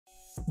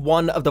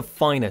one of the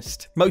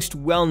finest, most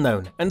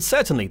well-known, and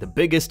certainly the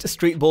biggest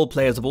streetball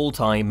players of all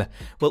time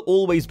will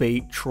always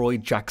be Troy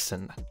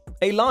Jackson,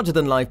 a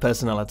larger-than-life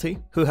personality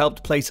who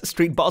helped place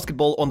street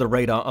basketball on the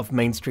radar of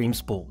mainstream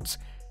sports.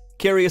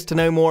 Curious to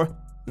know more?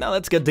 Now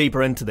let's get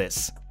deeper into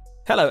this.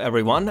 Hello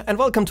everyone, and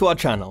welcome to our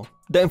channel.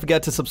 Don't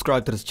forget to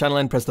subscribe to this channel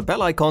and press the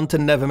bell icon to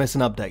never miss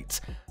an update.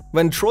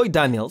 When Troy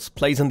Daniels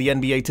plays in the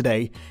NBA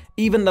today,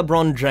 even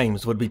LeBron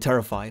James would be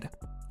terrified.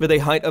 With a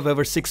height of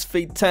over 6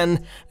 feet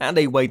 10 and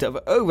a weight of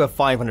over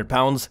 500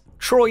 pounds,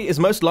 Troy is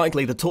most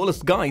likely the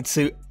tallest guy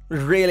to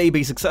really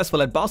be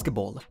successful at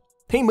basketball.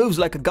 He moves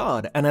like a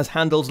guard and has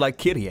handles like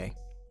Kyrie.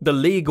 The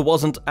league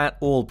wasn't at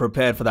all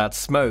prepared for that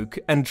smoke,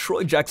 and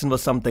Troy Jackson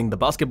was something the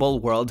basketball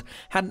world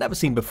had never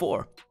seen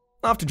before.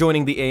 After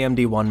joining the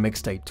AMD One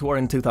Mixtape Tour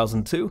in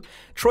 2002,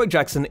 Troy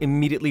Jackson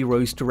immediately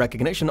rose to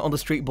recognition on the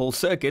streetball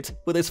circuit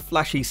with his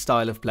flashy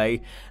style of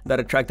play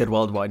that attracted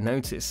worldwide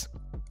notice.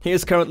 He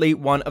is currently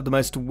one of the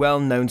most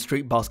well-known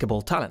street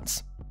basketball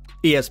talents.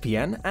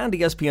 ESPN and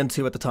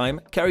ESPN2 at the time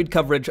carried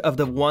coverage of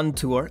the One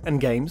Tour and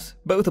games,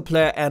 both a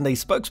player and a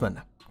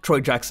spokesman. Troy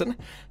Jackson,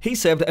 he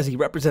served as a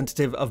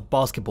representative of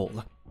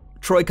basketball.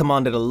 Troy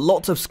commanded a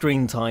lot of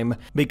screen time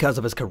because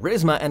of his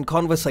charisma and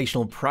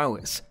conversational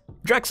prowess.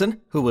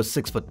 Jackson, who was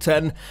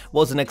 6'10",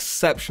 was an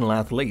exceptional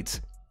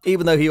athlete.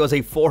 Even though he was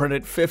a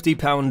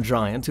 450-pound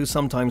giant who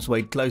sometimes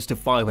weighed close to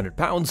 500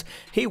 pounds,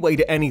 he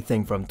weighed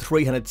anything from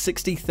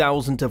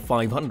 360,000 to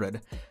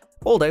 500.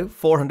 Although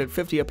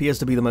 450 appears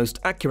to be the most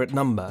accurate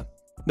number.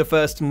 The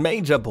first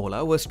major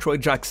baller was Troy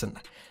Jackson,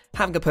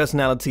 having a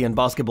personality and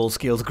basketball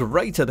skills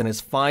greater than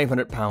his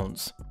 500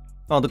 pounds.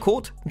 On the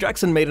court,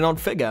 Jackson made an odd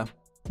figure.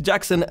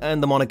 Jackson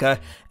earned the moniker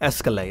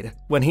Escalade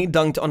when he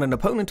dunked on an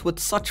opponent with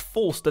such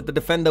force that the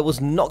defender was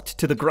knocked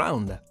to the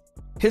ground.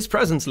 His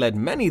presence led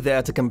many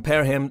there to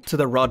compare him to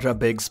the Raja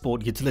Big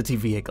sport utility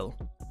vehicle.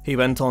 He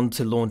went on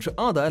to launch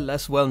other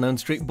less well-known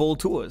streetball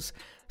tours,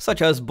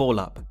 such as Ball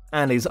Up,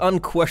 and is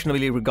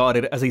unquestionably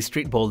regarded as a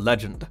streetball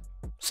legend.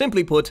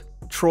 Simply put,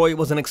 Troy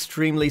was an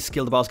extremely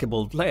skilled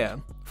basketball player.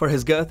 For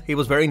his girth, he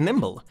was very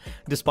nimble,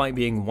 despite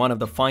being one of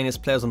the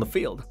finest players on the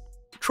field.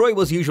 Troy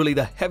was usually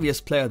the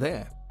heaviest player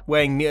there,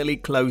 weighing nearly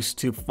close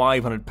to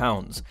 500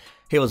 pounds.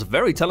 He was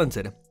very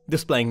talented,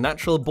 displaying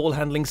natural ball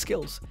handling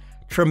skills,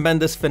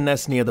 tremendous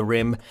finesse near the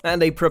rim,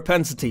 and a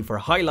propensity for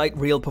highlight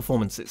reel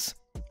performances.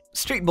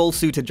 Streetball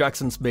suited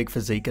Jackson's big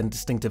physique and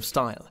distinctive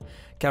style,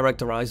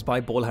 characterized by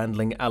ball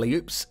handling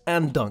alley-oops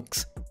and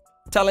dunks.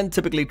 Talent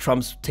typically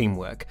trumps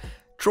teamwork.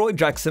 Troy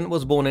Jackson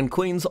was born in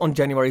Queens on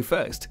January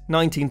 1st,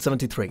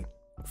 1973.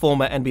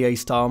 Former NBA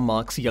star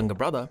Mark's younger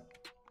brother.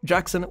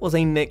 Jackson was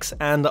a Knicks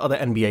and other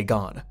NBA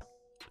guard.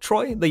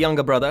 Troy, the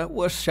younger brother,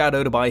 was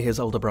shadowed by his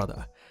older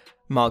brother.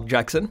 Mark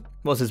Jackson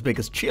was his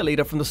biggest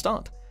cheerleader from the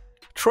start.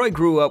 Troy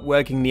grew up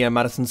working near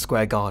Madison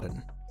Square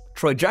Garden.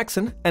 Troy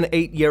Jackson, an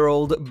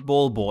 8-year-old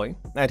ball boy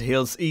at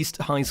Hills East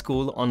High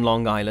School on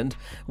Long Island,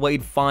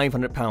 weighed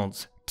 500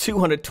 pounds,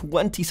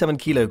 227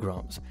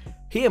 kilograms.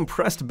 He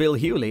impressed Bill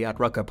Hewley at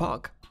Rucker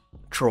Park.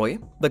 Troy,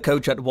 the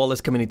coach at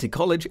Wallace Community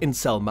College in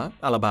Selma,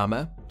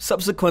 Alabama,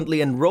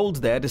 subsequently enrolled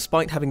there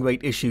despite having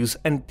weight issues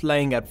and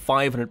playing at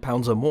 500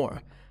 pounds or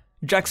more.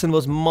 Jackson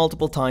was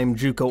multiple-time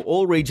JUCO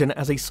All-Region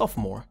as a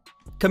sophomore.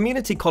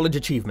 Community college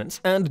achievements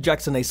earned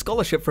Jackson a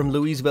scholarship from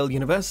Louisville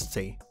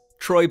University.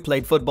 Troy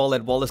played football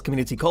at Wallace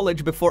Community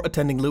College before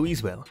attending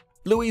Louisville.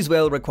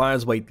 Louisville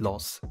requires weight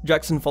loss.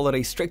 Jackson followed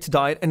a strict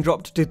diet and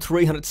dropped to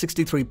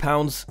 363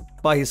 pounds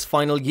by his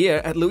final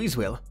year at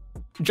Louisville.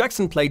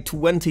 Jackson played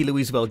 20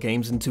 Louisville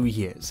games in 2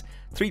 years,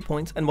 3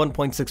 points and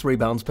 1.6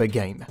 rebounds per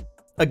game,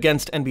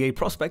 against NBA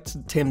prospects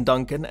Tim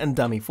Duncan and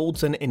Dammy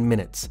Fordson in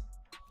minutes.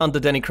 Under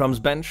Denny Crumb's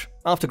bench,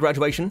 after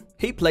graduation,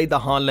 he played the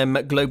Harlem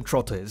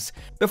Globetrotters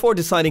before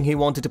deciding he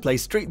wanted to play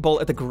streetball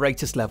at the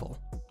greatest level.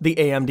 The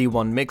AMD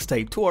One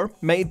Mixtape Tour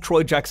made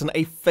Troy Jackson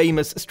a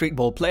famous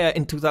streetball player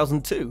in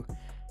 2002.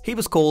 He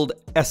was called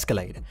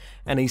Escalade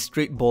and a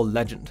streetball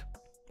legend.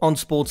 On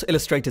Sports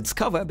Illustrated's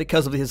cover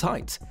because of his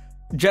height,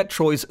 Jet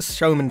Troy's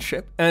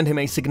showmanship earned him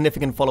a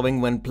significant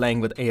following when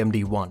playing with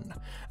AMD One,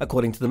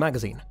 according to the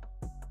magazine.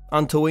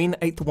 Antoine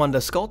Eighth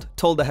Wonder Scott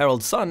told the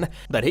Herald Sun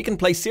that he can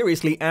play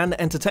seriously and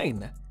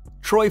entertain.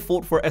 Troy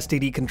fought for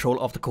STD control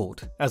off the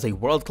court. As a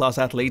world-class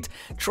athlete,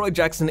 Troy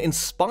Jackson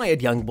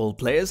inspired young ball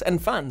players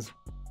and fans.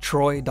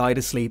 Troy died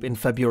asleep in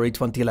February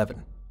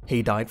 2011.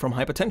 He died from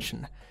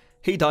hypertension.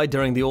 He died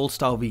during the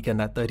All-Star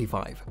weekend at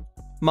 35.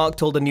 Mark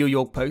told the New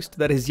York Post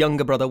that his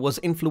younger brother was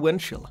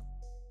influential.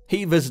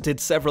 He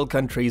visited several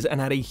countries and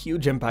had a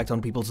huge impact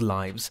on people's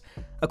lives.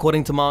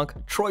 According to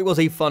Mark, Troy was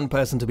a fun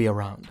person to be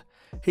around.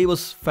 He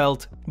was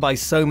felt by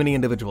so many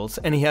individuals,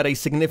 and he had a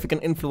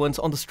significant influence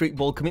on the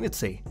streetball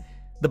community.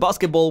 The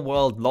basketball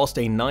world lost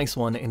a nice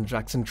one in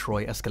Jackson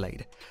Troy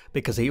Escalade,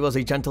 because he was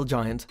a gentle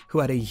giant who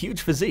had a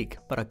huge physique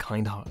but a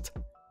kind heart.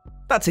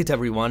 That's it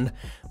everyone,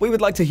 we would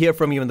like to hear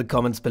from you in the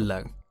comments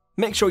below.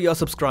 Make sure you are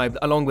subscribed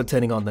along with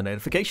turning on the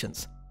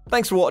notifications.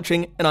 Thanks for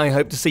watching, and I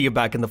hope to see you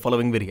back in the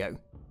following video.